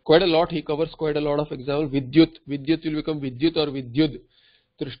 Quite a lot, he covers quite a lot of examples. Vidyut, Vidyut will become Vidyut or Vidyud.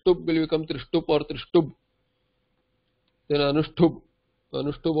 Trishtub will become Trishtup or Trishtub. Then Anushtub,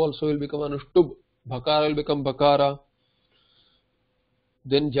 Anushtub also will become Anushtub. Bhakara will become Bhakara.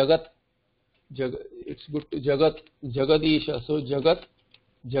 Then Jagat, it's good to Jagat, Jagadisha. So Jagat,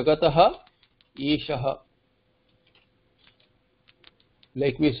 Jagataha, Ishaha.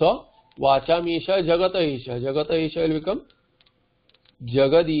 Like we saw, Vacham Isha, Jagata Isha. Jagata Isha will become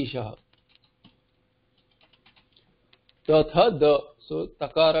Jagadisha. Tatha Da. So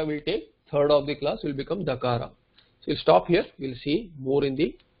Takara will take third of the class, will become Dakara. So we'll stop here. We'll see more in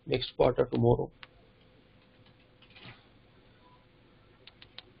the next quarter tomorrow.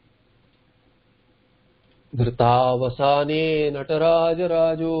 धृतावसाने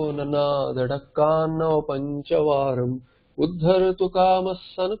नटराजराजो ननादडक्कान्नव पंचवारम् उद्धरतु कामः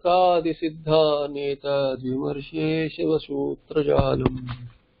सनकादिसिद्धानेतद्विमर्शे शिवसूत्रजालम्.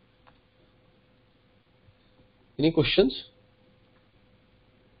 Any questions?